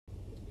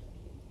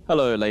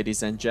Hello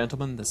ladies and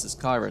gentlemen, this is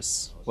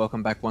KairoS.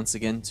 Welcome back once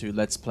again to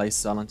Let's Play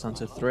Silent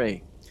Hunter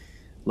 3.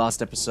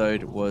 Last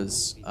episode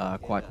was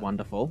quite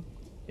wonderful.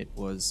 It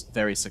was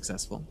very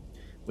successful.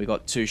 We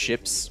got 2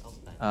 ships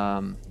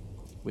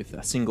with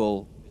a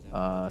single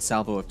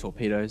salvo of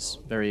torpedoes,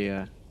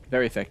 very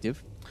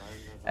effective.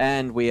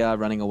 And we are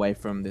running away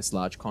from this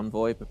large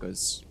convoy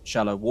because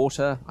shallow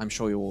water. I'm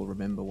sure you all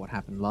remember what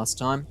happened last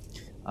time.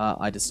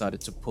 I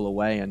decided to pull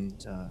away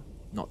and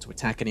not to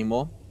attack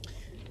anymore.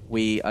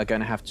 We are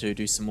going to have to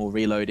do some more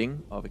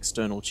reloading of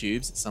external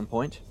tubes at some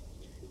point,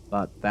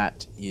 but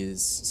that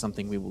is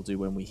something we will do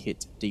when we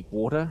hit deep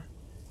water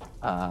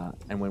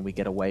and when we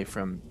get away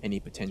from any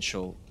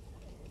potential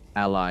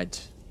allied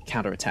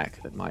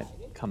counterattack that might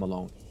come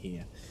along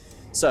here.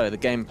 So the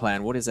game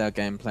plan, what is our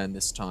game plan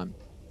this time?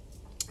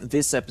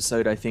 This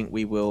episode I think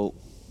we will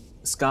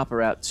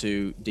scarper out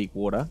to deep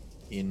water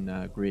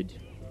in grid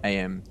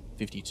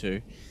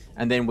AM52,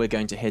 and then we're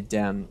going to head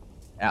down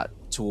out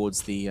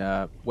towards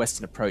the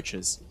western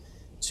approaches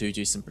to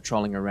do some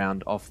patrolling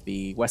around off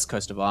the west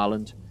coast of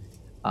Ireland.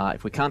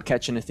 If we can't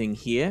catch anything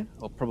here,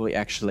 I'll probably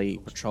actually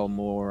patrol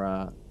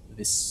more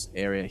this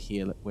area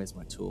here. Where's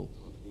my tool?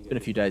 It's been a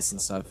few days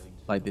since I've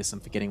played this. I'm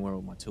forgetting where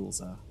all my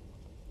tools are.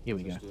 Here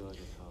we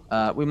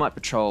go. We might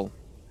patrol,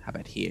 how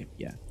about here?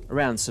 Yeah,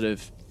 around sort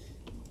of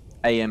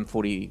AM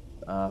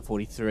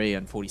 43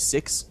 and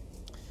 46,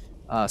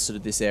 sort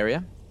of this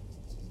area.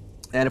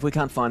 And if we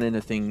can't find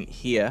anything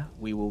here,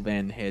 we will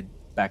then head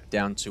back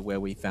down to where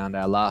we found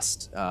our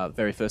last,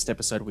 very first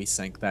episode. We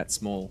sank that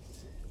small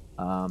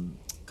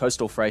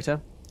coastal freighter,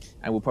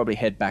 and we'll probably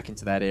head back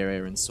into that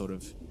area and sort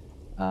of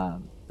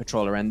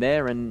patrol around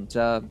there. And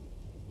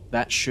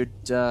that should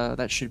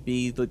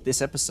be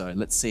this episode.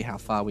 Let's see how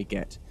far we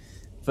get.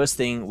 First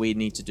thing we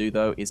need to do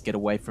though is get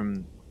away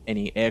from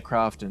any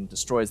aircraft and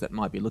destroyers that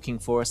might be looking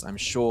for us. I'm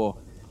sure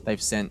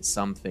they've sent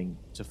something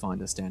to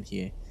find us down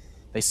here.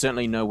 They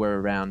certainly know we're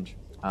around.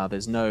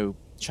 There's no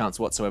chance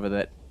whatsoever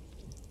that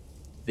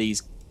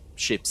these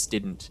ships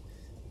didn't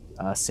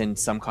send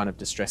some kind of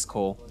distress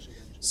call.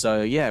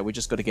 So yeah, we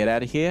just got to get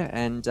out of here,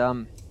 and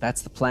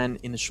that's the plan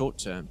in the short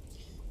term.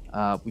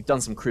 We've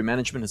done some crew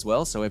management as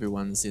well, so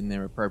everyone's in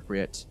their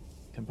appropriate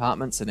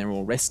compartments and they're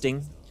all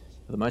resting.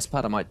 For the most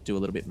part, I might do a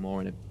little bit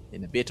more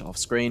in a bit off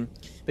screen.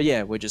 But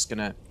yeah, we're just going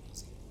to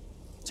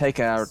take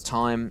our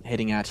time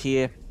heading out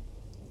here.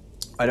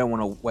 I don't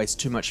want to waste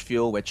too much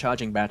fuel. We're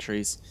charging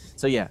batteries.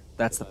 So yeah,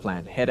 that's the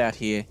plan. Head out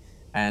here,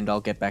 and I'll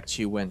get back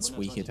to you once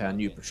we hit our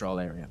new patrol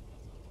area.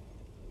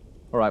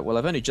 Alright, well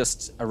I've only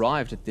just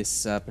arrived at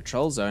this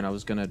patrol zone. I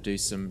was going to do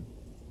some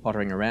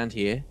pottering around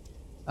here.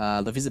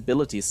 The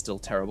visibility is still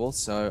terrible,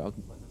 so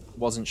I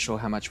wasn't sure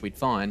how much we'd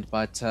find,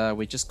 but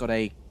we just got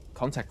a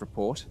contact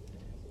report.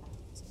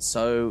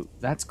 So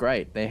that's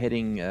great. They're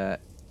heading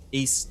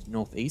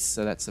east-northeast,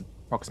 so that's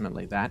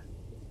approximately that.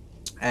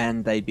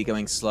 And they'd be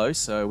going slow,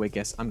 so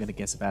I'm going to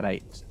guess about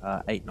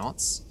 8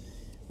 knots,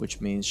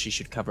 which means she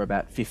should cover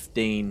about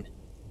 15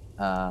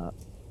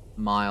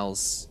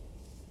 miles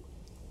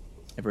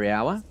every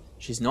hour.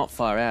 She's not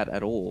far out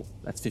at all.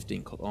 That's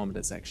 15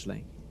 kilometers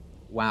actually.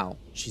 Wow,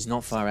 she's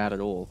not far out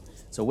at all.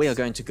 So we are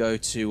going to go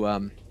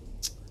to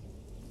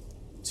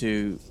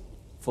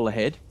full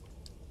ahead,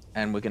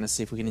 and we're going to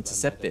see if we can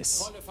intercept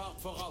this.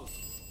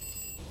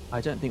 I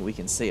don't think we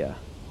can see her.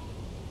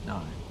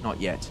 No,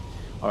 not yet.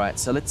 Alright,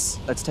 so let's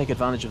take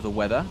advantage of the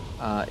weather.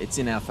 It's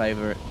in our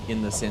favor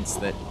in the sense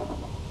that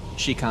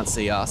she can't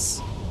see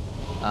us.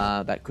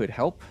 That could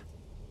help.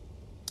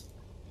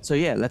 So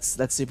yeah, let's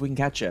see if we can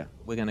catch her.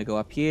 We're going to go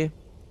up here.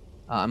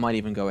 I might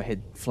even go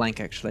ahead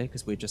flank actually,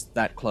 because we're just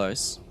that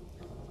close.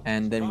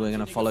 And then we're going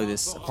to follow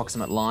this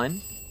approximate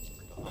line.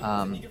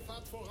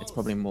 It's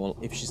probably more,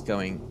 if she's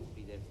going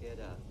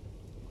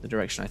the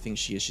direction I think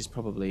she is, she's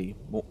probably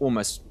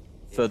almost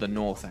further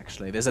north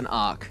actually. There's an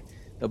arc.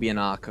 There'll be an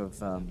arc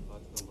of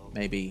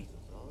maybe,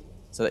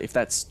 so that if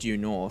that's due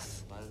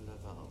north,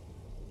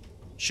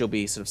 she'll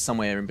be sort of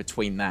somewhere in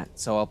between that.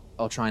 So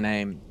I'll try and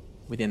aim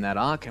within that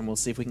arc, and we'll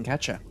see if we can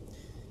catch her.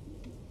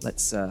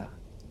 Let's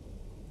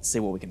see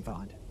what we can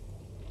find.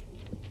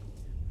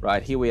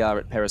 Right, here we are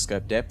at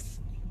periscope depth.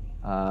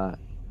 I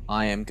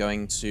am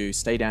going to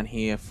stay down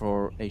here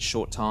for a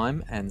short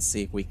time and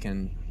see if we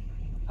can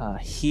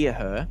hear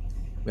her.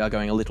 We are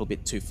going a little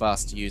bit too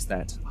fast to use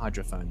that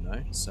hydrophone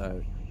though,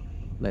 so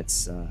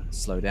let's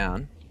slow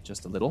down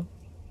just a little.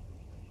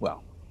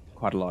 Well,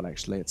 quite a lot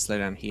actually. Let's slow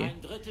down here.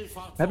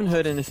 I haven't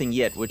heard anything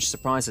yet, which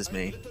surprises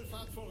me,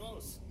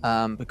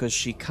 because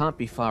she can't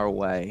be far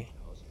away,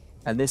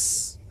 and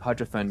this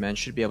hydrophone man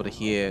should be able to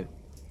hear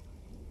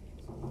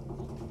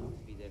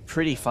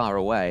pretty far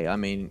away. I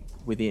mean,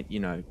 within,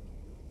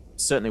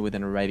 certainly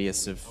within a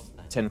radius of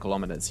 10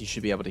 kilometers, he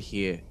should be able to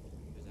hear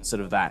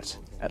sort of that,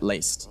 at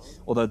least.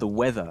 Although the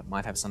weather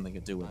might have something to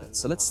do with it.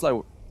 So let's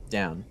slow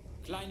down.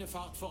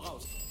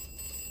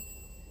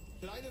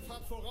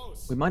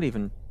 We might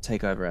even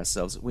take over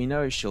ourselves. We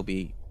know she'll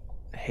be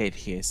ahead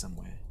here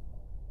somewhere.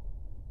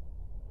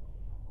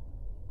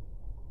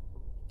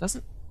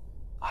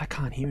 I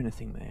can't hear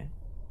anything there.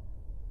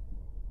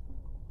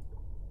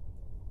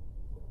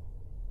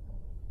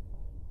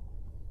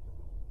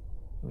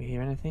 we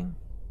hear anything?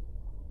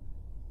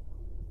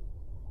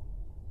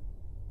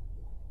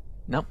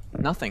 Nope,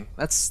 nothing.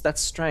 That's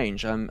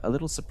strange. I'm a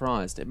little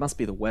surprised. It must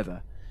be the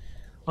weather.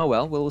 Oh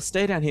well, we'll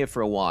stay down here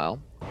for a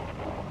while,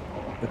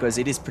 because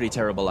it is pretty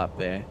terrible up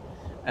there,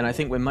 and I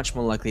think we're much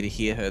more likely to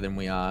hear her than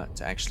we are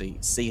to actually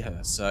see her.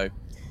 So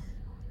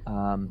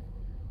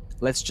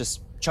let's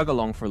just chug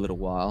along for a little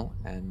while,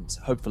 and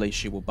hopefully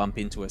she will bump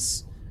into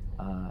us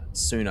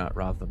sooner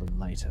rather than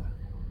later.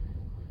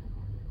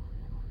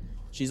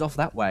 She's off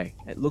that way.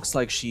 It looks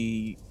like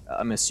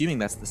I'm assuming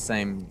that's the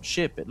same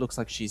ship. It looks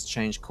like she's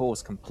changed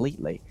course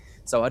completely.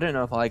 So I don't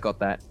know if I got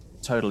that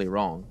totally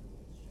wrong.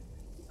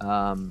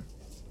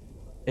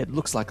 It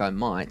looks like I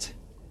might.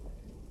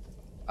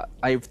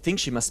 I think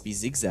she must be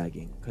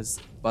zigzagging, because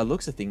by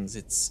looks of things,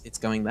 it's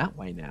going that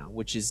way now,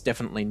 which is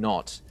definitely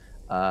not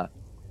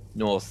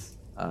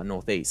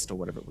northeast or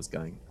whatever it was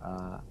going.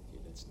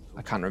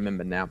 I can't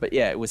remember now, but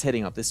yeah, it was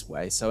heading up this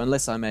way. So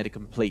unless I made a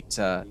complete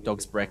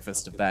dog's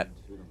breakfast of that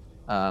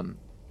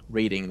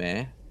reading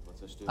there,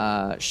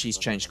 she's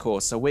changed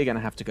course. So we're going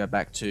to have to go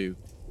back to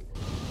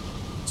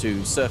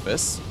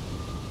surface,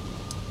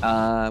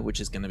 which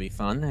is going to be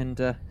fun,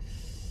 and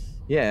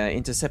yeah,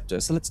 intercept her.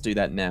 So let's do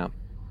that now.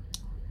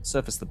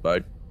 Surface the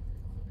boat.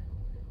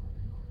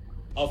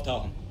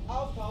 Auftauchen.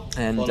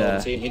 And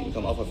 10, hinten,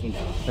 komm auf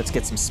 5. let's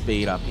get some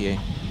speed up here.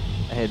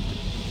 Ahead.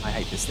 I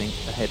hate this thing.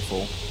 Ahead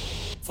full.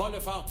 Volle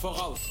Fahrt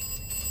voraus.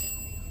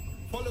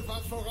 Volle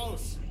Fahrt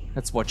voraus.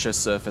 Let's watch her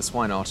surface.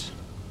 Why not?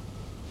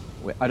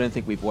 I don't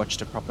think we've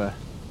watched a proper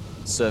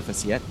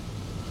surface yet.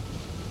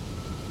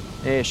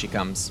 There she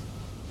comes.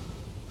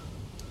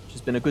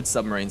 She's been a good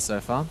submarine so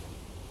far.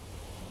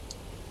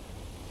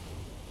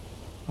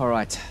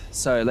 Alright,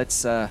 so let's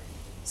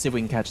see if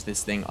we can catch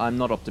this thing. I'm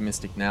not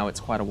optimistic now.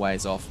 It's quite a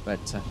ways off, but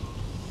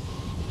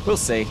we'll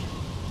see.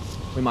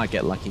 We might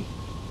get lucky.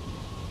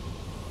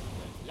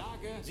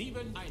 Lage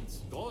 7-1.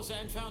 Große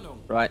Entfernung.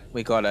 Right,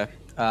 we got her.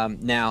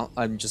 Now,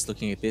 I'm just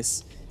looking at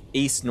this.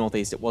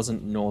 East-northeast. It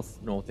wasn't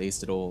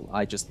north-northeast at all.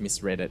 I just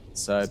misread it.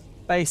 So,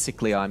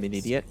 basically, I'm an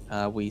idiot.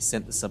 We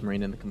sent the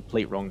submarine in the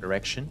complete wrong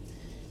direction.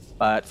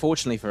 But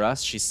fortunately for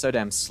us, she's so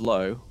damn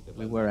slow,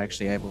 we were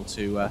actually able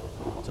to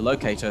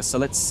locate her. So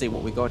let's see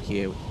what we got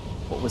here.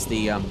 What was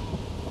the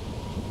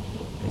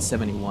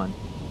 71?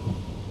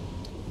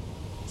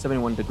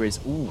 71 degrees.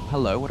 Ooh,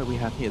 hello. What do we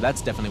have here?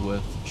 That's definitely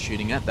worth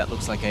shooting at. That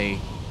looks like a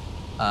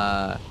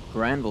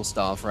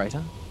Granville-style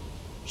freighter.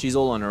 She's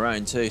all on her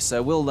own too.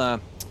 So we'll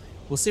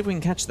see if we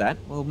can catch that.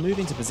 We'll move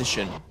into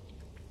position.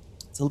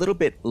 It's a little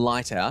bit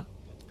light out.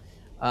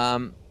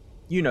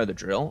 You know the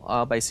drill.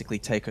 I'll basically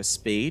take her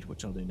speed,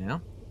 which I'll do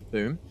now.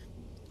 Boom.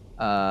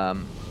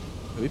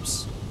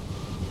 Oops.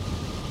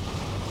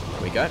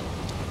 There we go.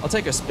 I'll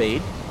take her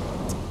speed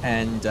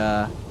and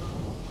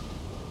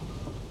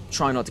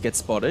try not to get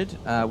spotted.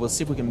 We'll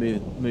see if we can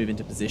move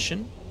into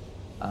position.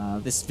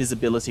 This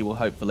visibility will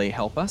hopefully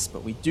help us,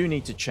 but we do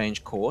need to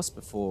change course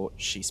before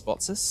she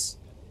spots us,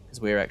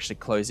 because we're actually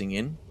closing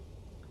in.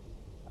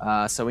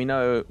 So we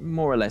know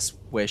more or less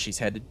where she's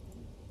headed.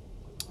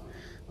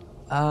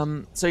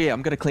 So yeah,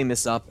 I'm going to clean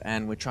this up,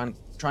 and we're trying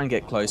and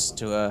get close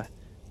to her,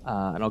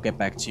 and I'll get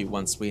back to you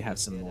once we have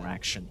some more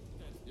action.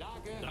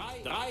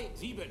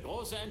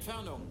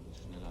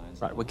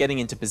 Right, we're getting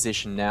into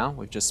position now.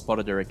 We've just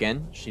spotted her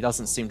again. She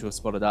doesn't seem to have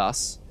spotted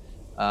us,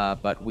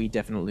 but we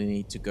definitely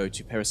need to go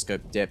to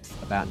periscope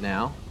depth about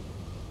now.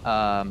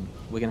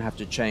 We're going to have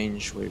to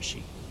change. Where is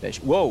she? There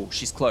she... Whoa,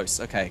 she's close.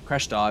 Okay,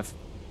 crash dive.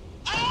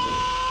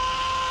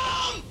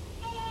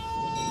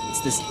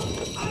 It's this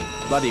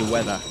bloody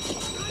weather.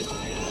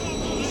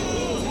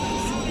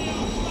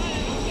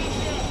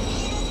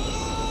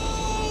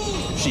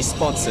 If she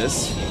spots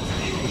us,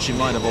 which she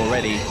might have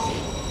already,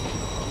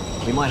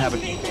 we might have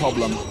a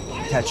problem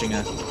catching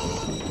her.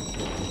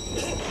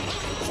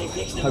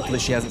 Hopefully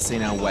she hasn't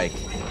seen our wake.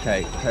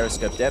 Okay,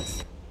 periscope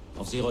depth.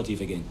 Auf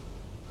Seerotiefe gehen.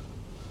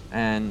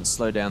 And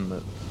slow down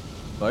the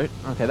boat.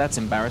 Okay, that's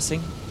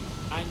embarrassing.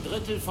 Ein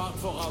Drittel Fahrt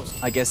voraus.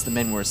 I guess the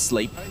men were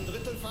asleep. Ein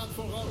Drittel Fahrt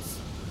voraus.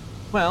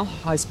 Well,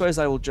 I suppose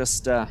I will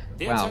just, wow,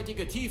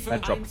 Derzeitige Tiefe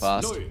that dropped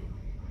fast. 1-0.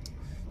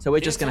 So we're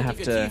just going to have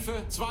Derzeitige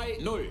to Tiefe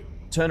 2-0.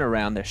 turn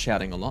around. They're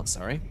shouting a lot,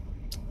 sorry.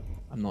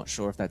 I'm not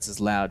sure if that's as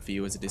loud for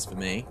you as it is for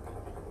me.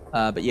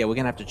 But yeah, we're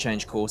going to have to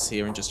change course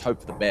here and just hope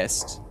for the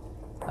best.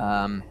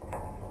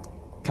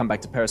 Come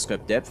back to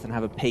periscope depth and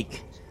have a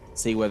peek,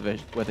 see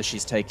whether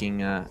she's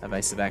taking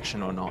evasive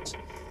action or not.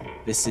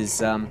 This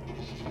is a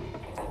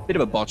bit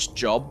of a botched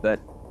job, but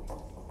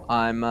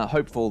I'm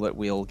hopeful that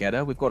we'll get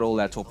her. We've got all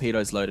our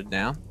torpedoes loaded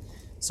now,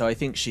 so I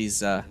think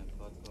she's,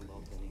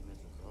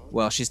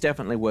 well, she's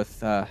definitely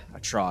worth a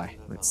try.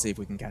 Let's see if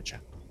we can catch her.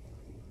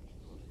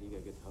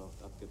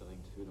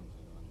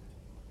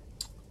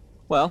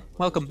 Well,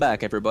 welcome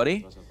back,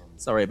 everybody.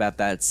 Sorry about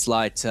that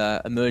slight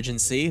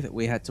emergency that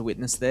we had to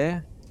witness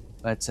there,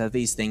 but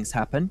these things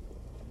happen.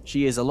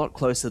 She is a lot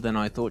closer than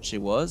I thought she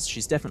was.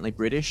 She's definitely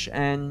British,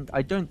 and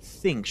I don't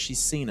think she's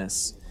seen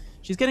us.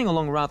 She's getting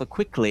along rather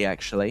quickly,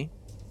 actually.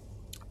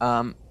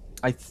 I'm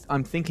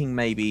thinking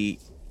maybe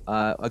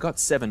I got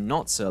 7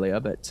 knots earlier,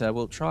 but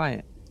we'll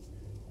try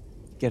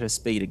get her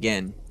speed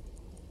again.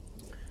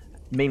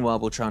 Meanwhile,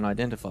 we'll try and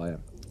identify her.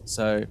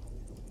 So,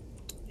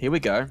 here we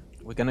go.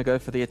 We're going to go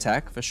for the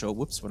attack for sure.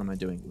 Whoops, what am I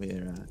doing?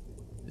 We're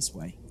this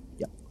way.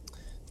 Yep.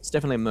 It's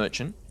definitely a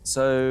merchant.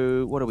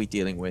 So, what are we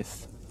dealing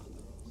with?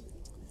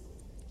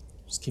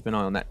 Just keep an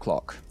eye on that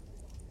clock.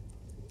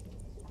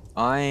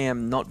 I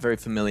am not very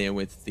familiar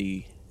with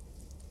the...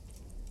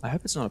 I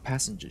hope it's not a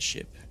passenger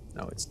ship.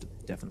 No, it's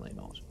definitely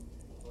not.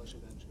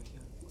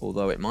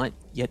 Although it might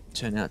yet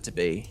turn out to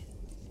be.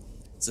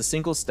 It's a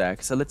single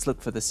stack, so let's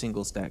look for the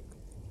single stack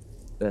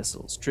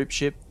vessels. Troop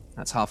ship,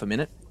 that's half a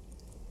minute.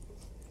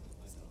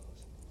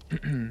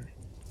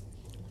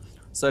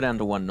 Slow down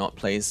to 1 knot,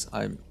 please.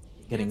 I'm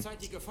getting...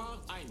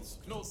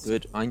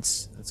 Good, 1,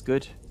 that's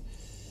good.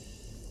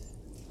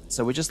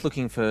 So we're just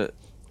looking for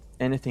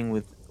anything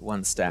with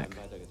 1 stack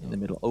in the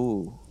middle.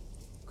 Oh,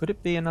 could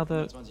it be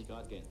another...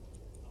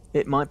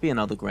 It might be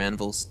another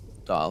Granville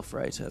style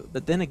freighter,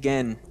 but then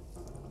again...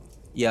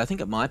 Yeah, I think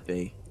it might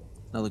be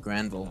another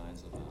Granville.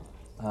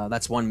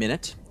 That's 1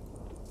 minute.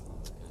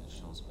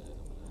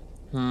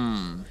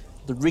 The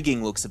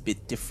rigging looks a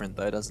bit different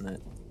though, doesn't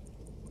it?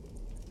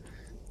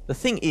 The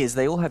thing is,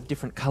 they all have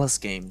different color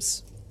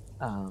schemes.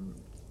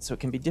 So it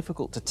can be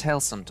difficult to tell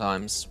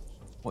sometimes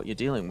what you're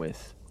dealing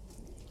with.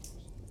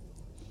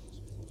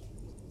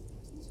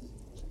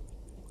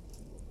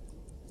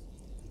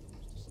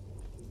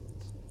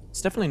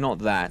 It's definitely not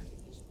that.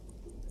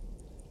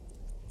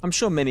 I'm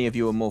sure many of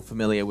you are more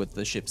familiar with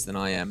the ships than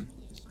I am.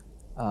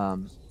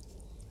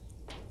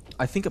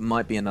 I think it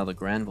might be another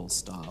Granville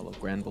style or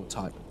Granville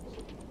type.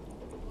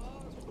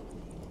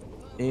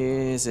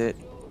 Is it?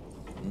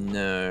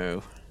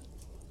 No.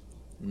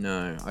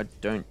 No, I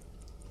don't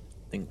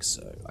think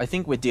so. I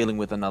think we're dealing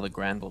with another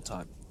Granville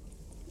type.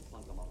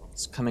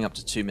 It's coming up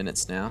to 2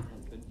 minutes now.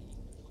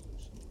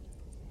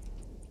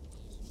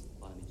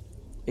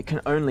 It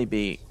can only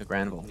be a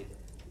Granville.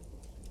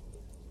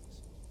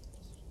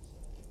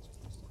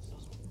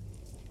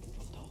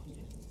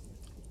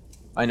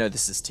 I know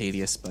this is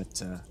tedious,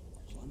 but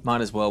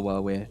might as well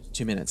while we're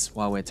 2 minutes,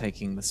 while we're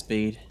taking the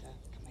speed.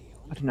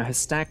 I don't know, her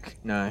stack?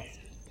 No.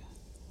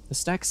 The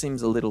stack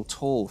seems a little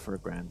tall for a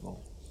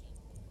Granville.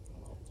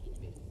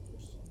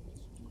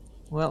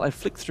 Well, I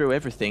flicked through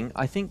everything.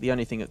 I think the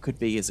only thing it could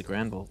be is a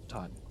Granville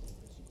type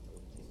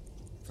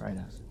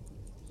freighter.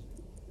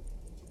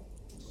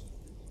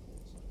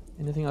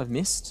 Anything I've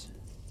missed?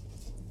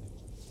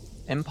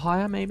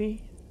 Empire,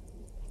 maybe?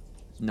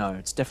 No,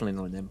 it's definitely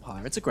not an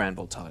Empire. It's a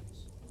Granville type.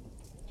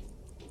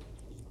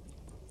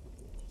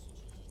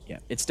 Yeah,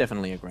 it's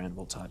definitely a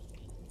Granville type.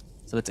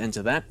 So let's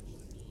enter that.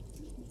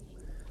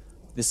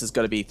 This has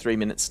got to be 3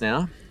 minutes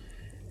now.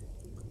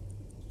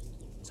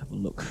 Let's have a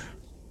look.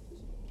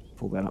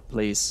 Pull that up,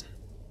 please.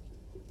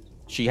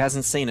 She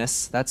hasn't seen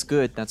us. That's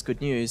good. That's good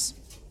news.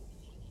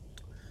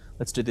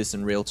 Let's do this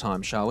in real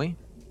time, shall we?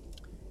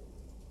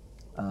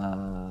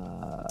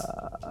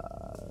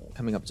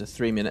 Coming up to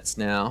 3 minutes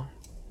now.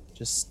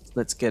 Just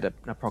let's get an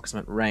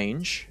approximate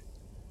range.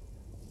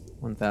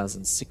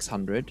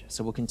 1,600.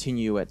 So we'll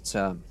continue at...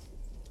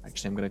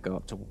 actually, I'm going to go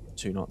up to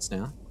 2 knots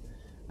now.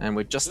 And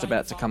we're just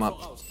about to come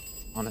up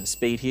on her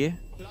speed here.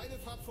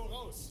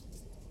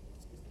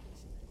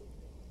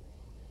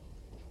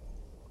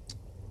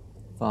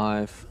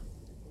 5,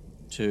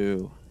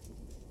 2,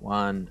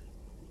 1.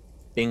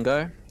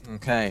 Bingo.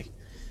 Okay.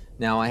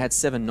 Now, I had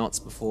 7 knots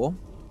before.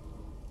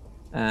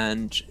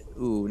 And,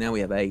 ooh, now we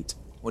have 8.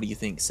 What do you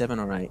think? 7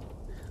 or 8?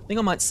 I think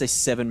I might say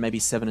 7, maybe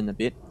 7 and a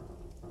bit.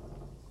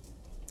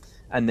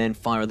 And then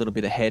fire a little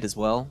bit ahead as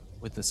well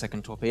with the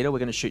second torpedo. We're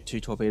going to shoot 2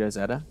 torpedoes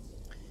at her.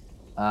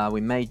 We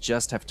may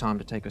just have time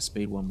to take her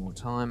speed one more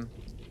time.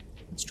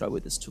 Let's try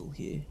with this tool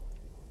here.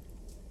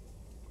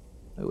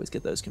 I always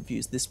get those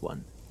confused. This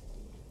one.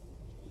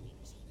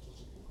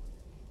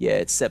 Yeah,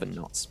 it's 7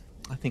 knots.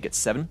 I think it's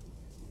 7.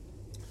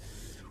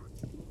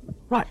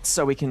 Right,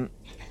 so we can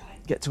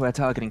get to our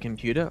targeting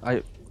computer.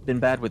 I've been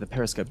bad with the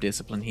periscope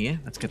discipline here.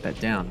 Let's get that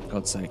down, for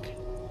God's sake.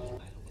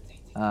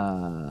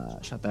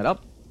 Shut that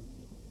up.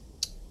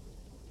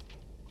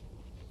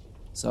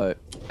 So,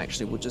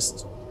 actually, we'll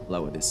just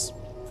lower this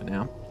for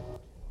now.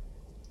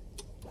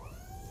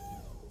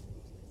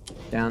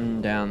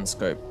 Down, down,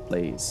 scope,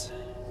 please.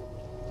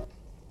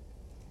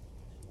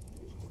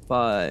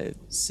 5,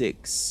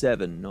 6,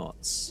 7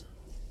 knots.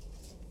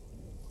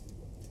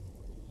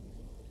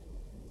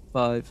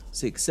 5,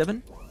 6,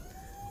 7.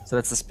 So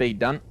that's the speed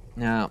done.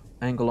 Now,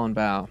 angle on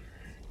bow.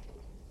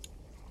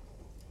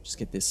 Just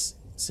get this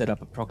set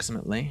up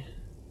approximately.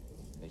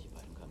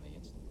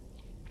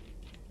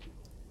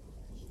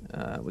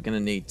 We're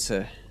gonna need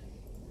to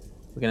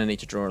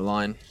draw a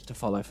line to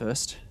follow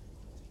first.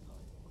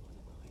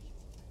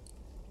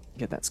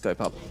 Get that scope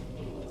up,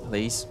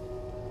 please.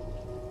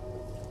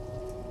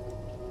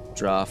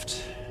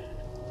 Draft.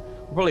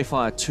 We'll probably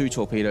fire 2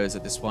 torpedoes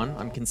at this one.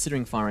 I'm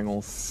considering firing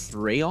all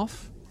 3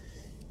 off.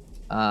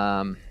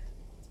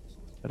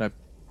 But I'm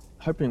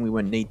hoping we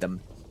won't need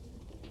them.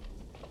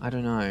 I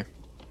don't know.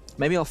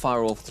 Maybe I'll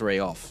fire all 3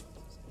 off.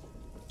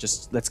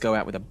 just let's go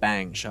out with a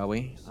bang, shall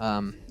we?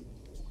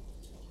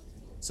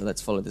 So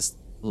let's follow this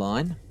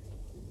line.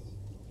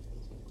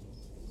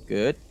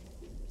 Good.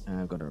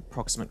 I've got an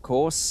approximate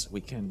course.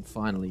 We can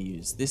finally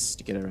use this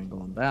to get her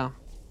angle on bow.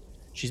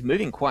 She's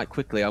moving quite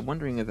quickly. I'm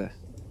wondering if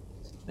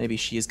maybe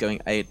she is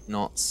going 8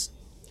 knots.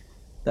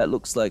 That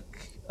looks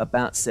like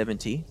about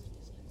 70.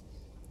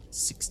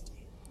 60.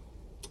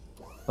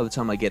 By the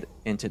time I get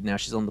entered now,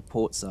 she's on the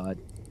port side.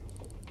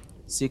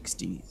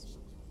 60.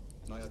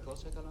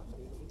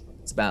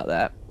 It's about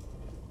that.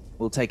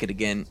 We'll take it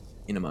again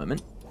in a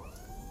moment.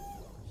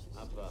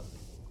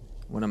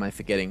 What am I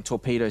forgetting?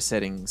 Torpedo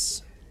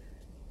settings.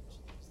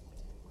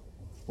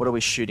 What are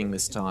we shooting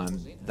this time?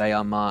 They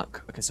are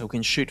Mark. Okay, so we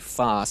can shoot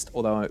fast,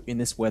 although in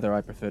this weather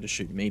I prefer to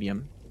shoot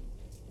medium.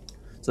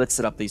 So let's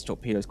set up these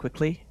torpedoes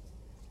quickly.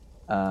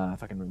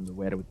 If I can remember,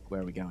 where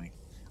are we going?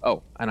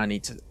 Oh, and I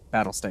need to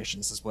battle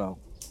stations as well.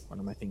 What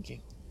am I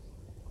thinking?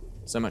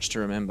 So much to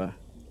remember.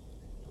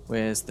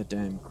 Where's the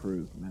damn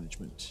crew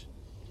management?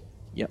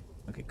 Yep.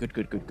 Okay,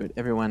 good.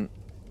 Everyone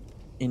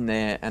in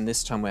there, and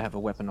this time we have a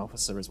weapon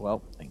officer as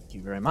well. Thank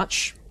you very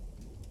much.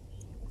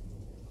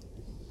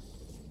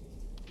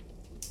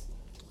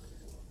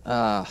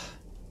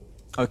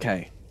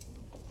 Okay.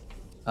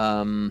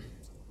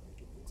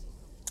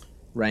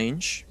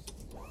 Range.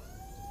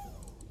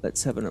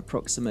 Let's have an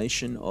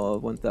approximation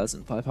of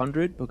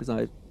 1,500 because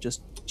I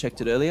just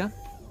checked it earlier.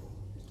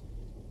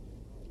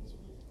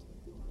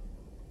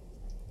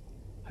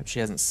 Hope she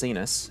hasn't seen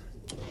us.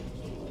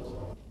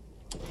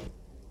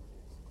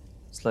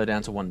 Slow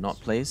down to 1 knot,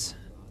 please.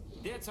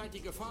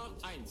 Derzeitige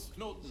Fahrt 1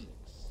 Knoten.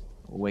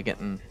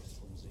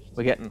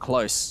 We're getting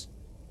close.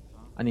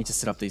 I need to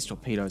set up these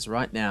torpedoes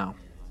right now.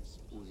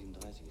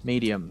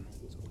 Medium.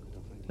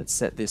 Let's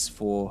set this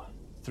for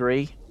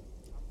 3.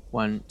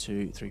 1,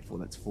 2, 3, 4.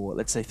 That's 4.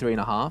 Let's say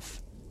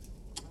 3.5.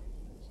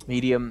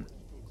 Medium.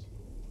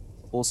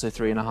 Also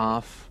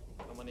 3.5.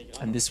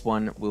 And this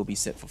one will be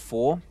set for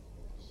 4.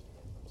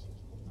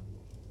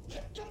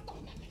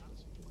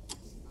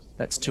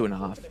 That's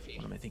 2.5.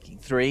 What am I thinking?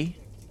 3.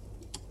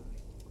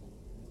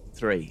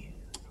 3.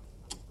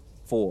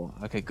 4.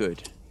 Okay,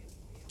 good.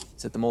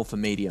 Set them all for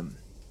medium.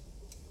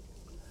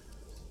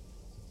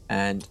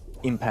 And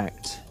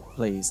impact,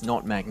 please.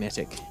 Not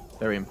magnetic.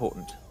 Very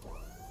important.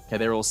 Okay,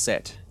 they're all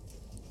set.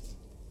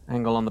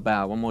 Angle on the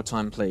bow. One more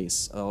time,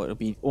 please. Oh, it'll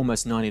be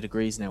almost 90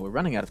 degrees now. We're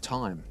running out of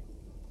time.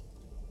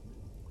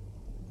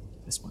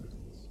 This one.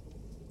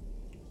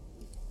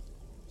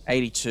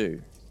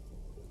 82.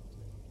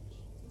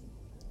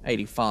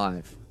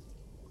 85.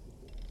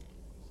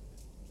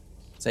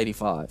 It's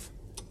 85.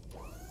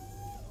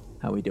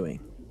 How are we doing?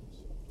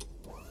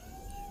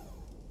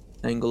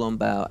 Angle on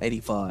bow,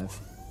 85.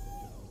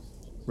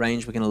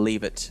 Range, we're going to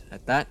leave it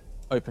at that.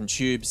 Open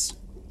tubes,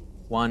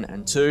 1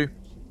 and 2.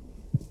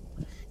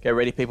 Get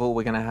ready, people.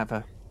 We're going to have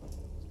a...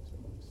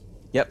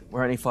 Yep,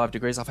 we're only 5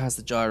 degrees off. How's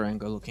the gyro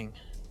angle looking?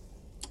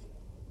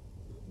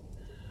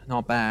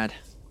 Not bad.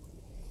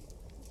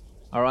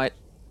 Alright.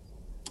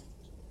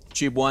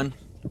 Tube 1.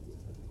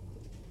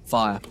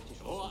 Fire.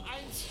 Rohr 1.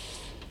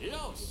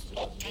 Los.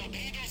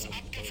 Torpedos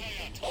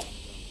abgefeuert.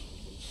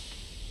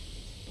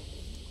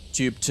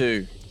 Tube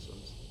 2.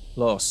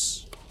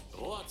 Los.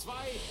 Rohr 2.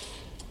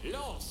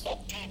 Los.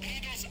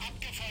 Torpedos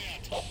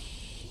abgefeuert.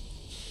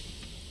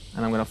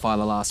 And I'm going to fire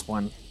the last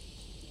one.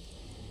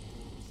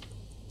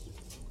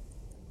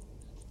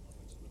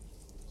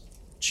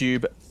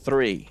 Tube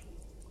 3.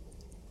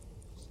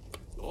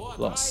 Rohr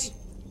Los.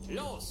 3.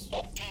 Los.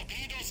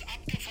 Torpedos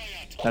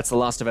abgefeuert. That's the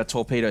last of our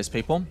torpedoes,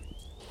 people.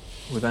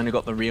 We've only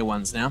got the rear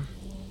ones now.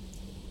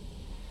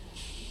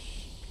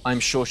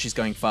 I'm sure she's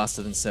going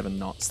faster than 7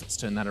 knots. Let's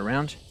turn that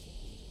around.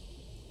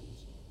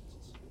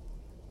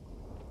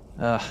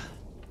 I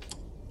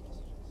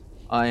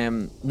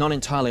am not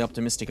entirely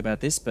optimistic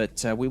about this,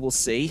 but we will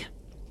see.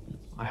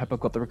 I hope I've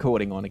got the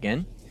recording on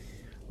again.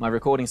 My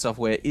recording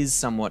software is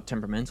somewhat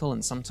temperamental,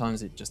 and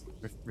sometimes it just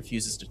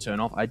refuses to turn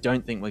off. I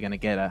don't think we're going to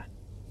get her.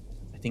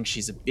 I think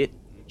she's a bit...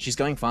 She's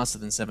going faster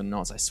than 7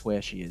 knots. I swear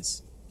she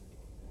is.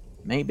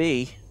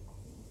 Maybe.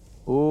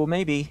 Oh,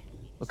 maybe.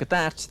 Look at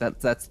that.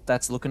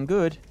 That's looking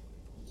good.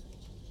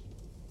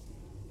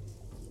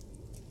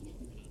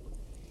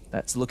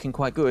 That's looking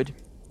quite good.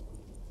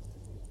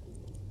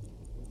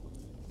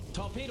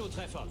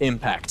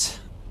 Impact.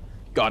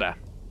 Got her.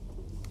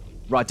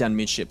 Right down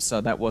midship,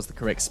 so that was the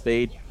correct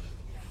speed.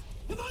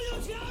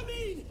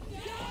 I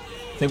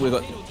think we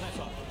got...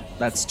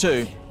 That's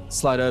 2.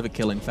 Slight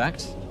overkill, in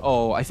fact.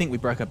 Oh, I think we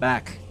broke her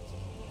back.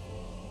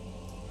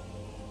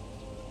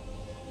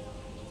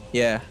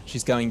 Yeah,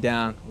 she's going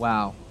down.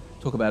 Wow.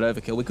 Talk about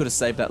overkill. We could have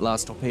saved that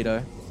last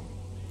torpedo.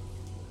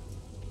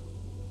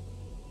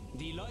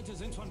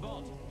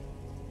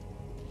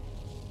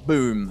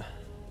 Boom.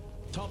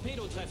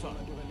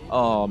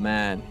 Oh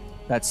man,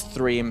 that's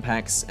 3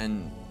 impacts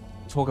and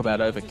talk about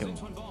overkill.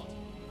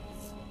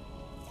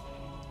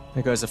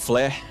 There goes a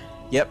flare.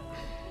 Yep.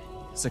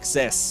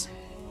 Success.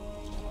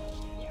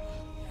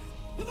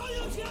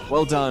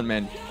 Well done,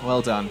 men.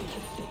 Well done.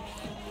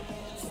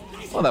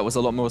 Well, that was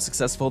a lot more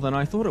successful than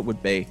I thought it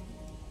would be.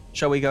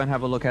 Shall we go and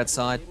have a look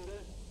outside?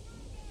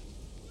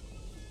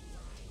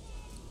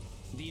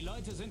 Die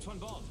Leute sind von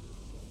Bord.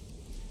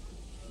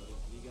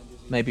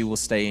 Maybe we'll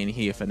stay in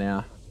here for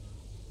now.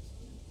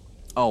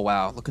 Oh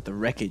wow, look at the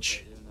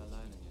wreckage.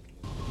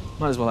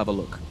 Might as well have a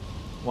look.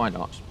 Why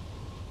not?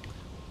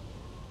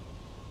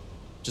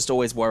 Just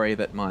always worry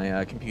that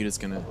my computer's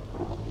gonna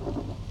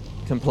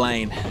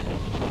complain.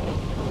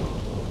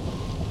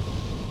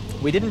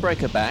 We didn't break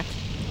her back.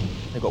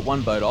 They got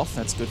one boat off,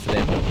 that's good for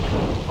them.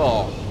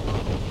 Oh.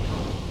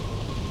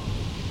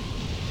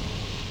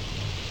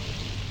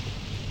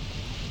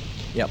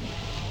 Yep.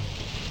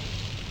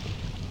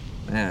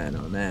 Man,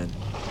 oh man.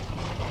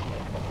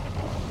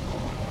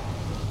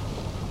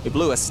 We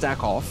blew a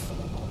stack off.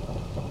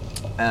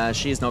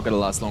 She is not going to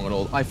last long at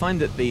all. I find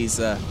that these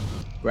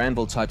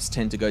Granville types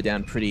tend to go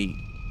down pretty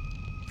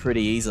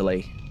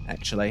easily,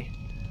 actually.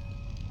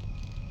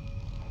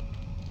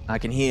 I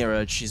can hear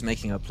her, she's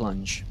making her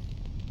plunge.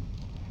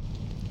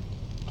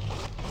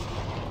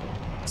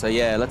 So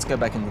yeah, let's go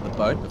back into the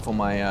boat before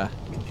my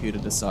computer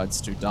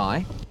decides to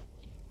die.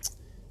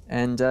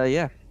 And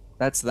yeah,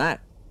 that's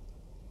that.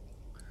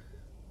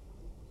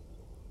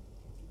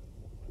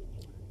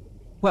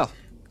 Well,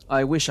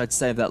 I wish I'd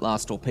saved that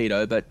last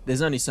torpedo, but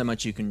there's only so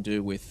much you can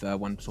do with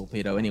one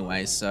torpedo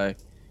anyway, so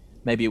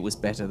maybe it was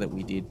better that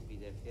we did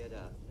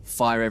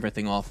fire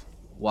everything off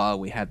while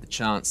we had the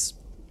chance.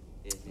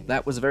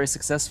 That was very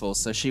successful,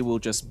 so she will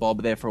just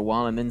bob there for a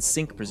while and then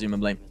sink,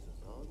 presumably.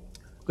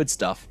 Good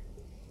stuff.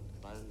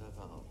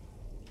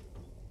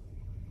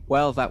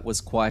 Well, that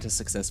was quite a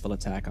successful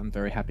attack. I'm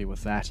very happy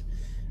with that.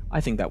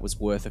 I think that was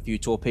worth a few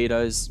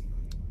torpedoes.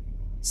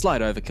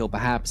 Slight overkill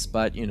perhaps,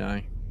 but you know,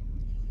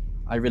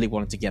 I really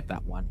wanted to get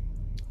that one.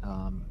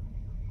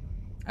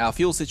 Our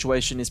fuel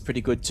situation is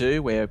pretty good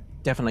too. We're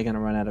definitely going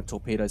to run out of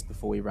torpedoes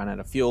before we run out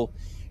of fuel.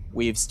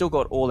 We've still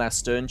got all our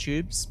stern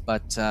tubes,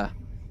 but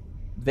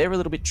they're a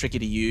little bit tricky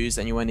to use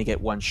and you only get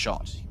one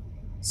shot.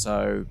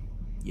 So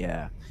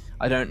yeah,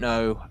 I don't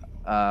know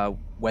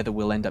whether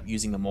we'll end up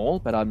using them all,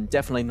 but I'm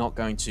definitely not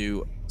going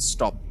to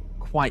stop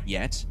quite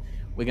yet.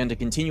 We're going to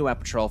continue our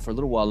patrol for a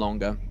little while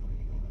longer,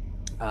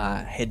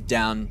 head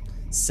down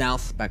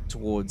south back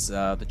towards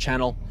the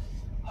channel.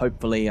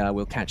 Hopefully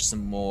we'll catch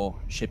some more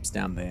ships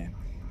down there.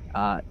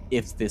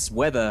 If this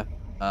weather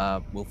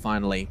will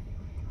finally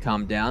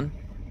calm down,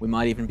 we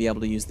might even be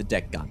able to use the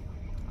deck gun.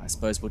 I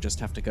suppose we'll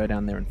just have to go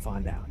down there and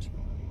find out.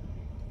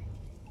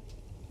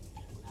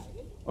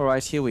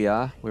 Alright, here we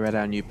are. We're at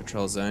our new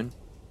patrol zone.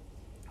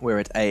 We're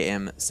at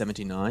AM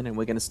 79 and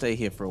we're going to stay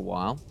here for a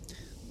while.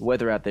 The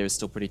weather out there is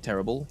still pretty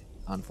terrible,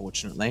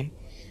 unfortunately.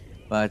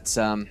 But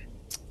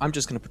I'm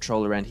just going to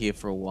patrol around here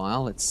for a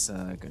while. It's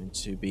going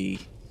to be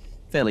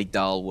fairly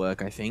dull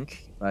work, I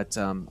think. But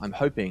I'm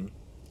hoping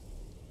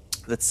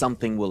that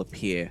something will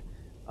appear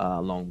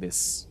along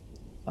this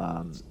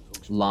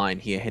line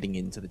here heading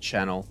into the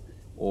channel,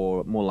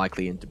 or more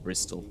likely into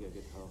Bristol.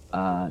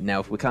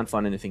 Now, if we can't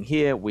find anything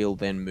here, we'll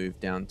then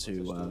move down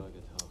to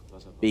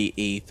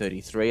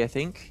BE33, I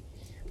think.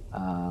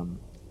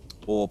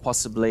 Or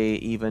possibly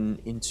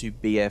even into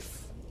BF.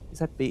 Is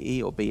that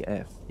BE or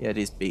BF? Yeah, it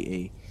is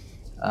BE.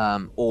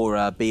 Or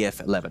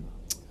BF11.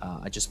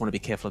 I just want to be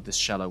careful of this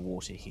shallow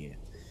water here.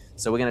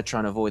 So we're going to try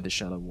and avoid the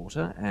shallow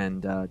water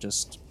and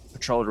just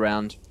patrol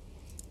around,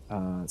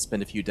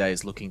 spend a few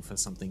days looking for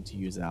something to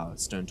use our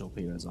stern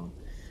torpedoes on.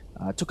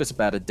 It took us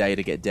about a day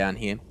to get down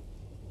here,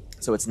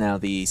 so it's now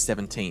the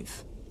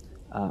 17th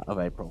of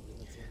April.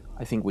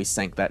 I think we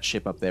sank that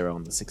ship up there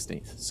on the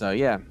 16th. So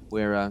yeah,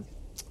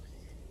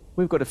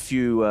 we've got a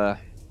few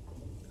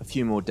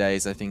more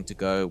days, I think, to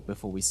go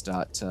before we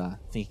start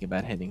thinking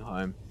about heading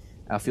home.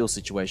 Our fuel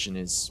situation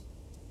is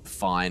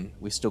fine.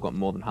 We've still got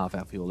more than half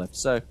our fuel left,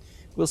 so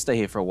we'll stay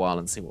here for a while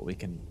and see what we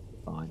can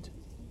find.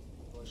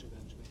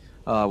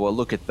 Well,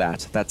 look at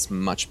that. That's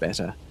much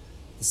better.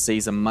 The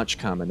seas are much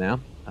calmer now,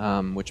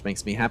 which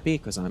makes me happy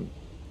because I'm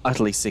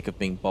utterly sick of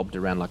being bobbed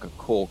around like a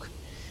cork.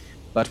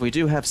 But we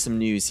do have some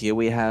news here.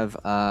 We have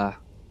a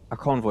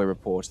convoy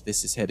report.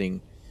 This is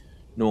heading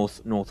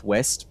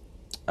northwest,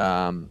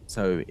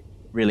 so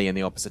really in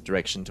the opposite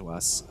direction to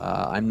us.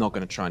 I'm not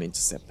going to try and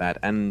intercept that,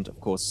 and of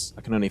course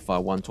I can only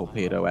fire one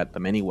torpedo at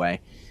them anyway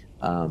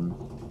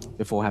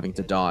before having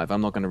to dive.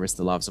 I'm not going to risk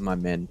the lives of my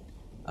men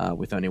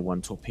with only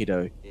one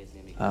torpedo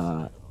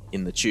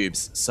in the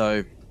tubes.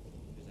 So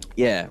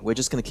yeah, we're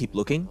just going to keep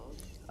looking.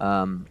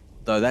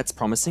 Though that's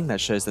promising. That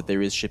shows that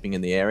there is shipping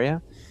in the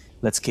area.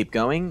 Let's keep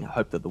going.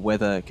 Hope that the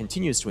weather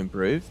continues to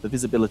improve. The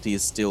visibility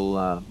is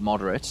still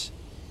moderate,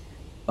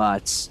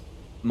 but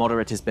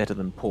moderate is better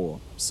than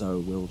poor. So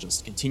we'll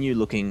just continue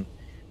looking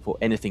for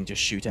anything to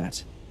shoot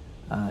at.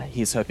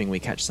 Here's hoping we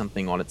catch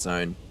something on its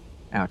own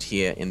out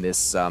here in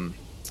this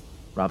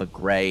rather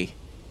grey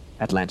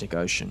Atlantic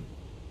Ocean.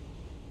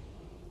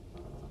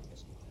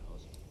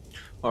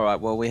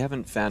 Alright, well, we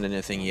haven't found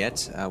anything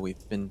yet.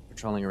 We've been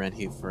patrolling around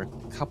here for a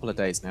couple of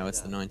days now.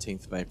 It's the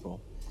 19th of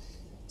April.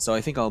 So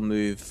I think I'll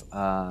move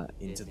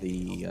into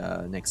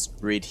the next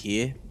grid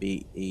here,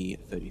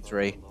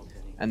 BE33,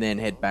 and then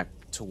head back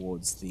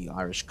towards the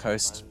Irish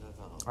coast.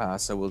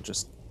 So we'll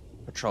just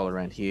patrol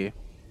around here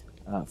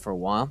for a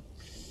while.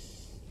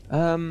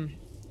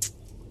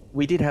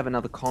 We did have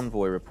another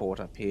convoy report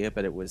up here,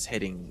 but it was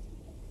heading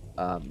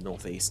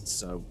northeast,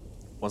 so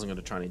wasn't going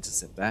to try and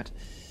intercept that.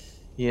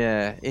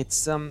 Yeah,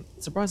 it's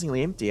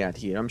surprisingly empty out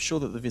here. I'm sure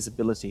that the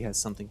visibility has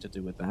something to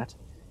do with that.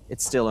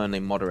 It's still only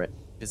moderate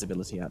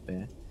visibility out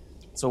there.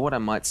 So what I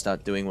might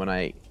start doing when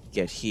I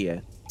get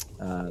here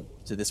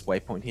to this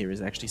waypoint here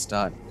is actually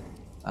start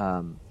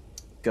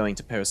going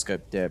to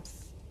periscope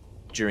depth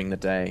during the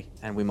day,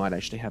 and we might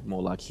actually have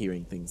more luck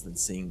hearing things than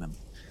seeing them.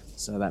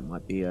 So that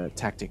might be a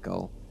tactic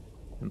I'll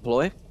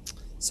employ.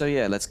 So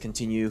yeah, let's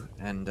continue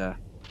and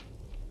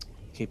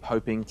keep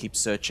hoping, keep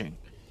searching.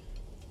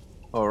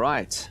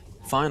 Alright,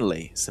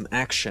 finally, some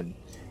action.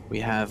 We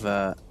have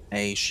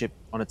a ship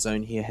on its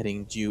own here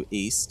heading due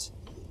east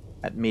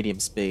at medium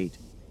speed.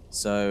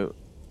 So,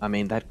 I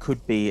mean, that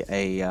could be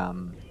a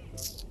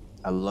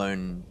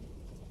lone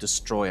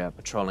destroyer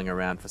patrolling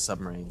around for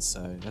submarines,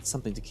 so that's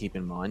something to keep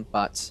in mind,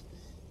 but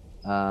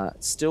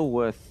still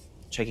worth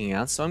checking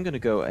out. So I'm going to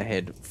go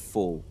ahead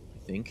full, I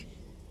think,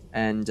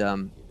 and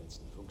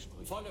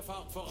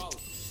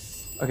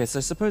okay, so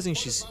supposing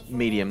she's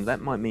medium,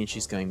 that might mean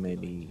she's going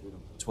maybe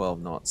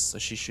 12 knots, so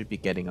she should be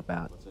getting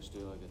about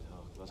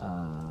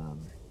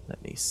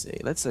let me see,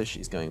 let's say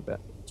she's going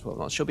about 12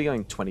 knots. She'll be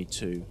going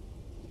 22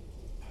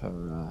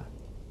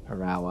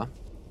 per hour,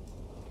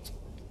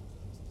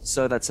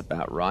 so that's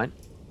about right.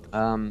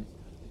 I'm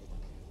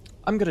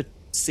gonna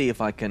see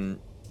if I can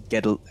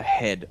get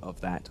ahead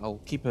of that.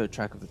 I'll keep her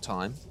track of the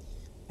time,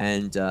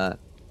 and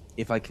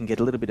if I can get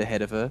a little bit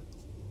ahead of her,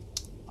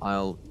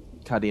 I'll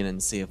cut in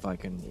and see if I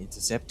can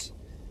intercept.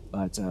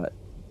 But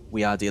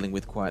we are dealing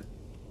with quite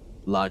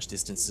large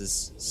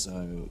distances,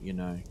 so you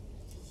know,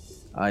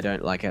 I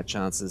don't like our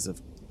chances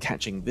of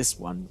catching this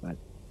one, but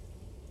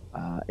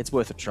it's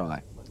worth a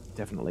try.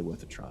 Definitely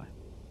worth a try.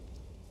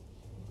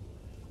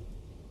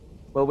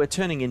 Well, we're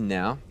turning in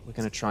now. We're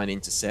going to try and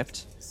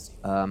intercept.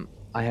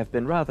 I have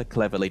been rather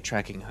cleverly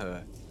tracking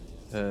her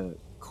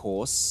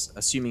course,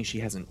 assuming she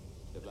hasn't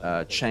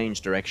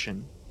changed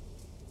direction,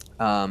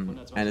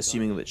 and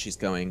assuming that she's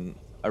going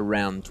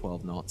around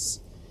 12 knots.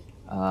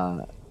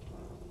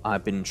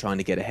 I've been trying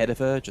to get ahead of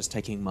her, just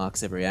taking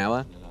marks every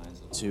hour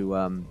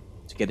to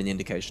get an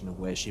indication of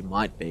where she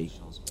might be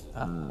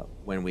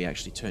when we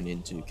actually turn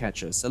in to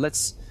catch her. So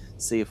let's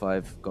see if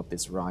I've got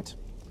this right.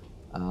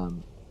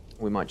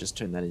 We might just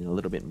turn that in a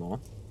little bit more.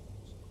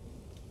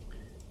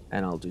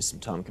 And I'll do some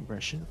time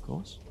compression, of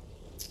course.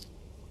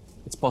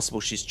 It's possible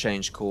she's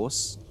changed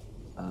course.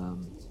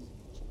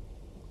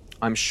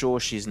 I'm sure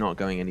she's not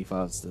going any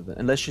faster than...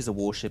 Unless she's a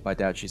warship, I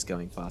doubt she's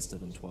going faster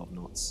than 12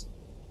 knots.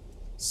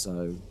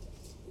 So...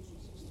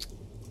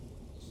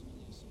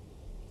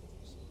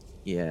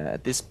 yeah,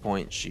 at this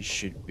point she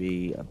should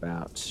be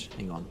about...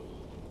 Hang on.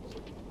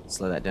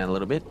 Slow that down a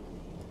little bit.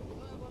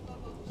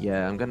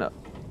 Yeah, I'm gonna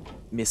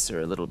miss her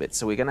a little bit.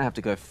 So we're gonna have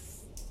to go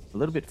a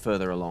little bit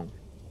further along.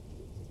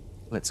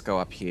 Let's go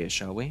up here,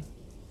 shall we?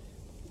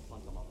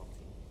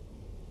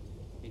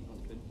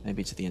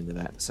 Maybe to the end of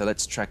that. So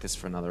let's track this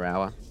for another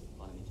hour.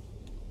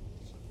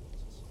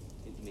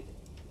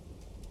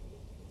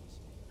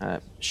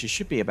 She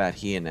should be about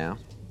here now,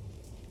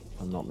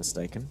 if I'm not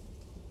mistaken.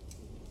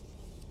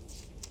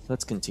 So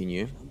let's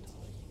continue.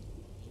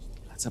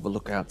 Let's have a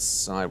look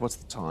outside. What's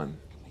the time?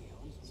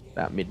 It's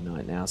about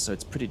midnight now, so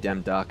it's pretty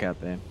damn dark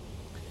out there.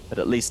 But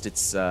at least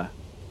it's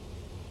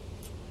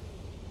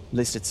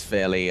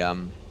fairly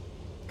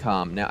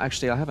calm. Now,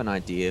 actually, I have an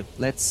idea.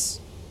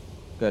 Let's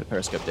go to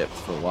periscope depth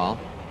for a while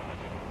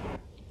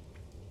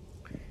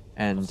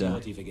and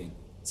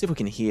see if we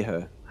can hear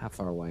her. How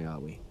far away are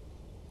we?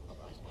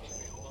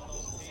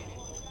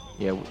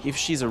 Yeah, if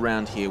she's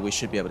around here, we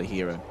should be able to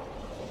hear her.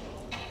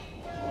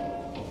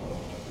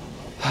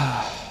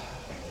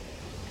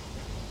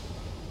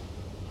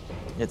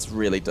 It's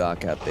really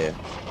dark out there.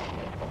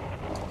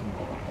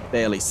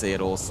 Barely see it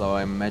all, so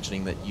I'm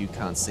imagining that you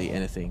can't see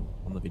anything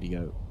on the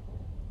video.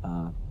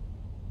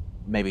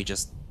 Maybe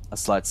just a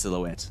slight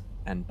silhouette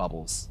and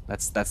bubbles.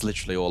 That's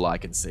literally all I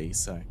can see,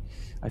 so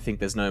I think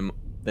there's no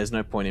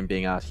point in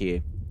being out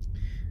here.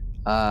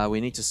 We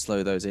need to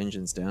slow those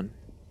engines down.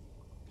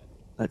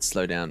 Let's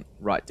slow down,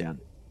 right down,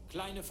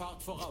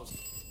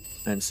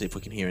 and see if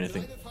we can hear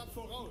anything.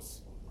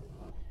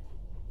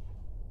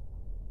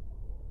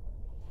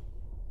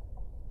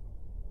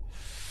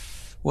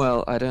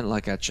 Well, I don't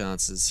like our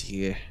chances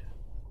here.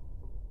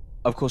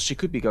 Of course, she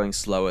could be going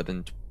slower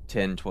than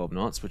 10, 12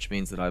 knots, which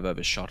means that I've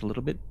overshot a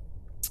little bit.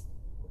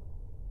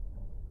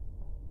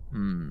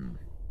 Can't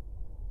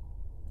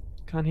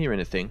hear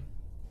anything.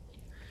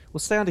 We'll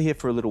stay under here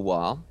for a little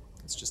while.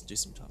 Let's just do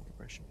some time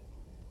compression.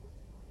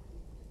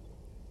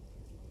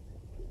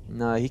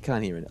 No, he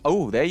can't hear it.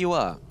 Oh, there you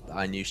are.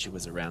 I knew she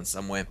was around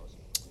somewhere.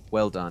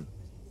 Well done.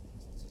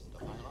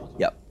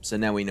 Yep, so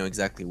now we know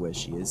exactly where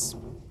she is.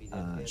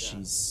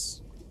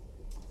 She's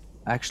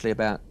actually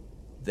about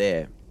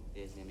there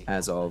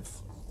as of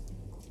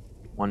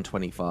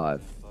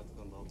 1:25.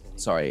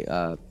 Sorry,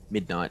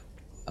 midnight.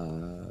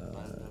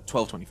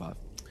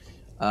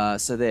 12:25.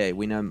 So there,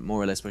 we know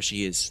more or less where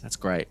she is. That's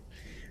great.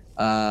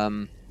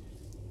 All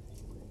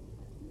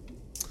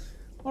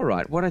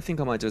right, what I think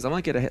I might do is I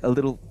might get a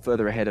little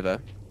further ahead of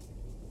her,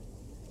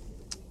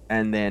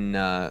 and then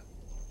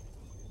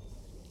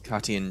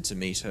cut in to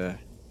meet her.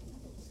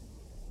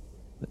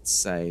 Let's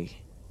say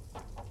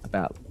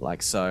about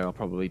like so. I'll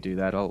probably do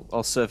that.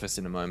 I'll surface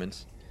in a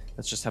moment.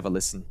 Let's just have a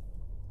listen.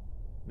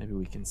 Maybe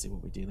we can see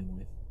what we're dealing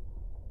with.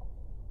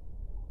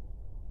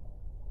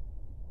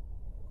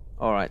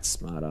 All right,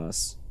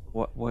 smartass.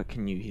 What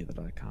can you hear that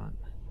I can't?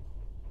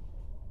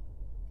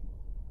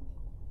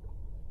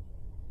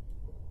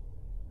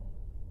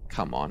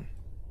 Come on.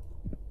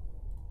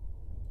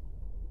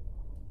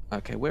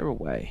 Okay, we're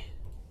away.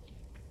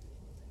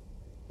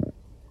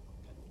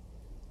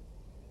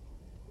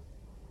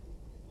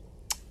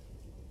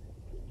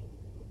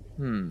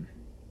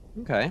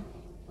 Okay.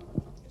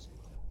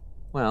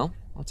 Well,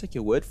 I'll take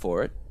your word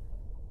for it.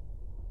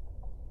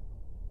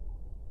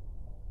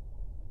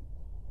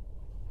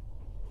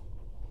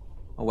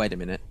 Oh, wait a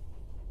minute.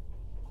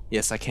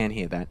 Yes, I can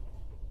hear that.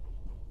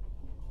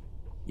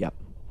 Yep.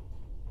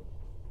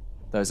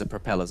 Those are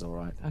propellers, all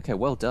right. Okay,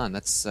 well done.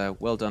 That's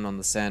well done on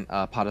the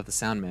part of the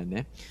sound man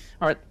there.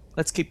 All right,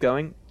 let's keep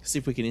going. See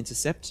if we can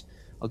intercept.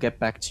 I'll get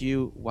back to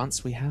you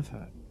once we have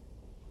her.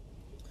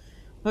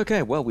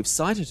 Okay, well, we've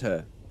sighted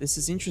her. This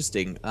is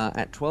interesting.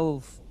 At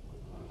 12,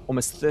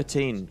 almost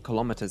 13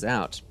 kilometers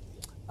out.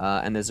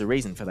 And there's a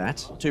reason for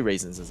that. Two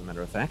reasons, as a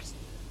matter of fact.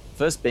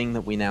 First being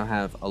that we now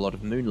have a lot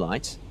of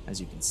moonlight, as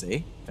you can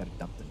see.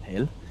 Verdammten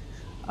hell.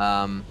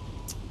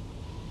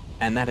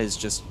 And that is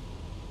just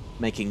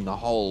making the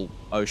whole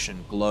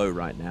ocean glow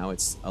right now.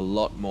 It's a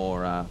lot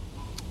more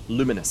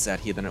luminous out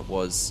here than it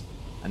was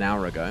an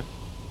hour ago.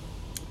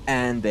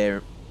 And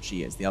there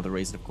she is. The other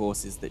reason, of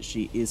course, is that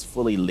she is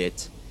fully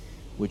lit,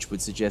 which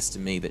would suggest to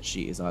me that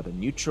she is either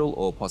neutral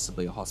or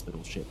possibly a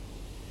hospital ship.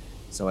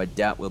 So I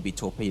doubt we'll be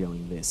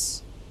torpedoing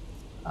this.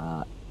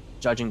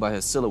 Judging by her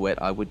silhouette,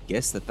 I would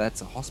guess that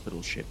that's a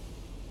hospital ship.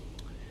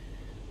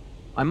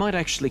 I might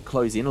actually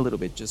close in a little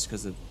bit just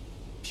because of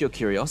pure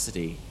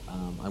curiosity.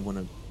 I want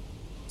to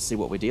see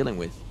what we're dealing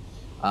with.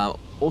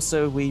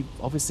 Also, we've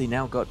obviously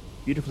now got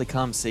beautifully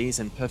calm seas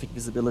and perfect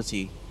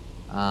visibility.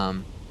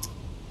 The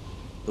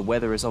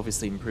weather has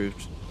obviously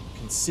improved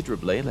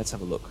considerably. Let's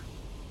have a look.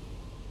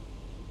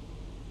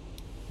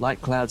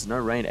 Light clouds, no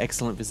rain,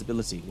 excellent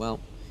visibility. Well,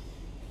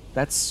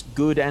 that's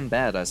good and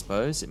bad, I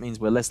suppose. It means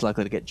we're less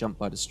likely to get jumped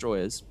by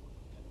destroyers.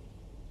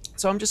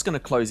 So I'm just going to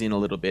close in a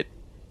little bit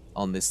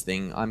on this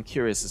thing. I'm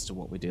curious as to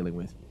what we're dealing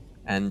with.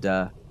 And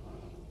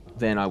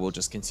then I will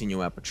just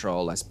continue our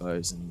patrol, I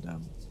suppose,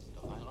 and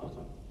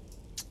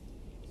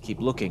keep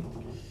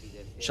looking.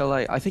 Shall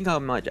I? I think I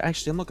might...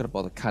 Actually, I'm not going to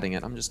bother cutting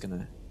it. I'm just going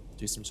to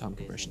do some time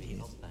compression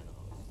here.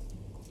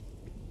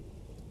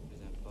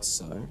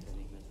 So,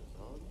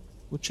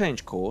 we'll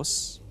change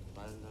course.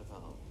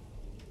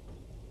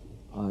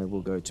 I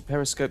will go to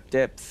periscope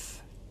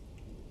depth.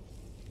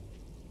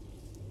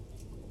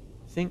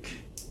 I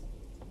think.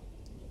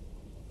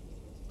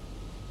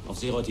 Auf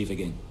Seerotiefe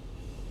gehen.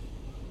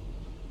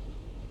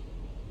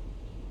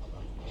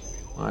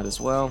 Might as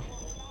well.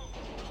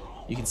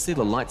 You can see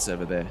the lights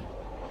over there.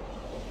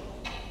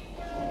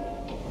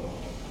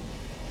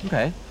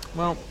 Okay,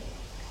 well,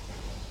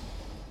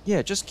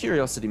 yeah, just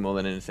curiosity more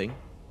than anything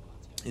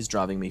is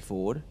driving me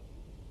forward.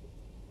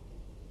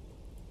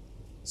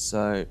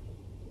 So,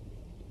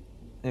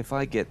 if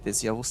I get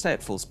this, yeah, we'll stay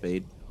at full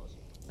speed.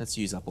 Let's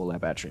use up all our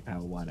battery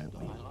power, why don't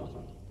we?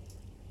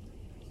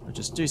 I'll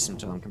just do some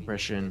time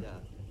compression.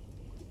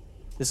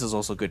 This is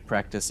also good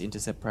practice,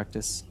 intercept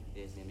practice.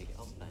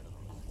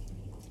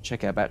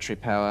 Check our battery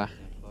power,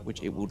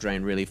 which it will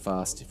drain really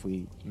fast if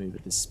we move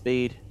at this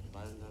speed.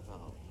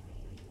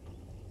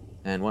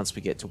 And once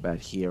we get to about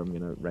here, I'm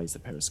going to raise the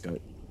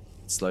periscope.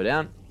 Slow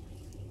down.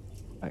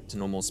 Back to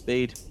normal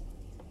speed.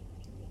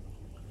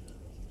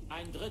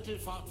 Ein Drittel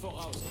Fahrt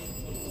voraus.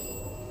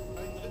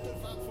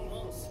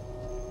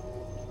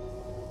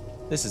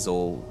 This is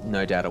all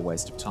no doubt a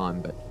waste of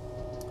time, but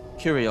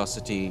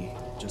curiosity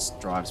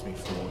just drives me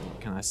forward,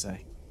 what can I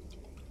say?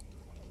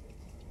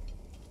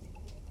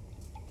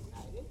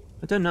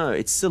 I don't know,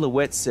 its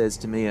silhouette says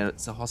to me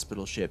it's a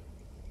hospital ship.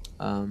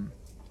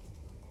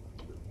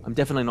 I'm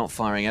definitely not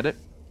firing at it.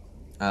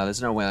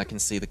 There's no way I can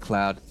see the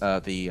cloud,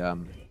 the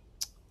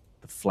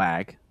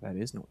flag, that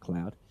is, not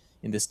cloud,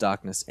 in this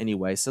darkness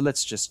anyway, so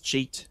let's just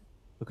cheat,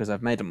 because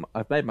I've made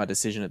my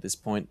decision at this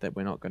point that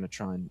we're not going to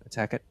try and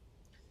attack it.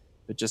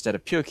 But just out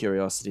of pure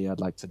curiosity, I'd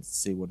like to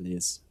see what it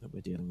is that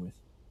we're dealing with.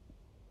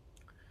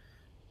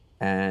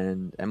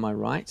 And am I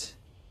right?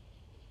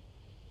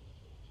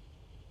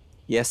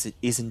 Yes, it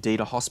is indeed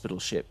a hospital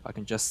ship. I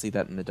can just see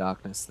that in the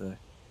darkness, the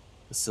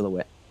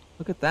silhouette.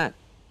 Look at that.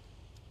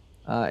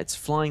 It's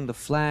flying the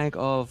flag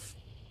of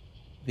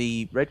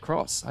the Red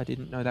Cross. I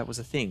didn't know that was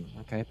a thing.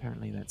 Okay,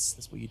 apparently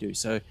that's what you do.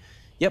 So,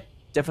 yep,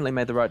 definitely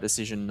made the right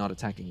decision not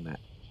attacking that.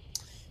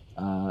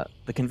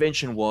 The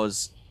convention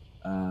was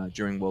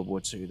during World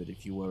War II that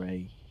if you were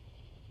a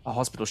a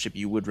hospital ship,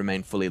 you would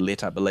remain fully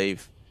lit, I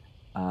believe,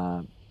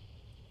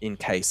 in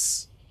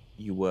case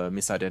you were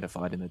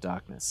misidentified in the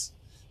darkness.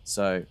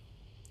 So,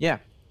 yeah,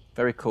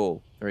 very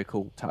cool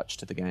touch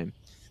to the game.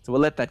 So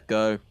we'll let that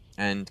go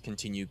and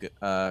continue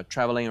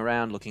traveling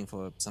around looking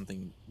for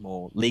something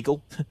more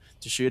legal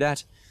to shoot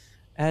at,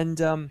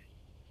 and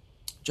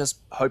just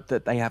hope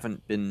that they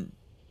haven't been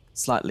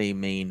slightly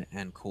mean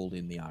and called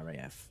in the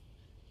RAF.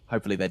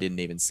 Hopefully they didn't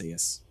even see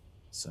us.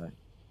 So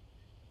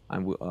I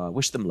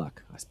wish them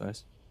luck, I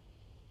suppose.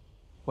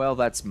 Well,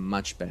 that's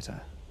much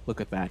better.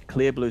 Look at that.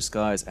 Clear blue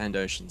skies and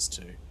oceans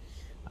too.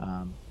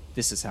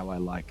 This is how I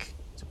like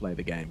to play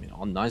the game,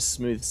 on nice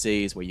smooth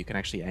seas where you can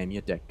actually aim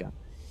your deck gun.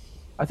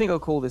 I think I'll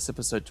call this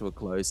episode to a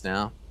close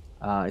now.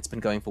 It's been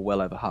going for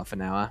well over half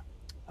an hour.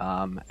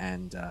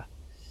 And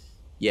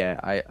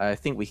yeah, I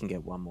think we can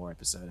get one more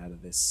episode out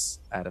of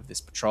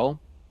this patrol.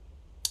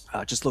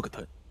 Just look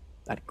at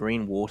that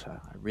green water.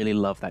 I really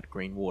love that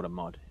green water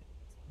mod.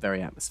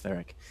 Very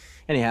atmospheric.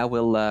 Anyhow,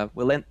 we'll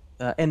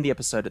end the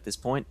episode at this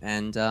point,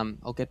 and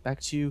I'll get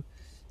back to you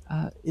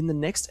in the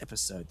next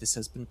episode. This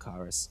has been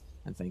KairoS,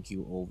 and thank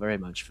you all very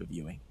much for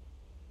viewing.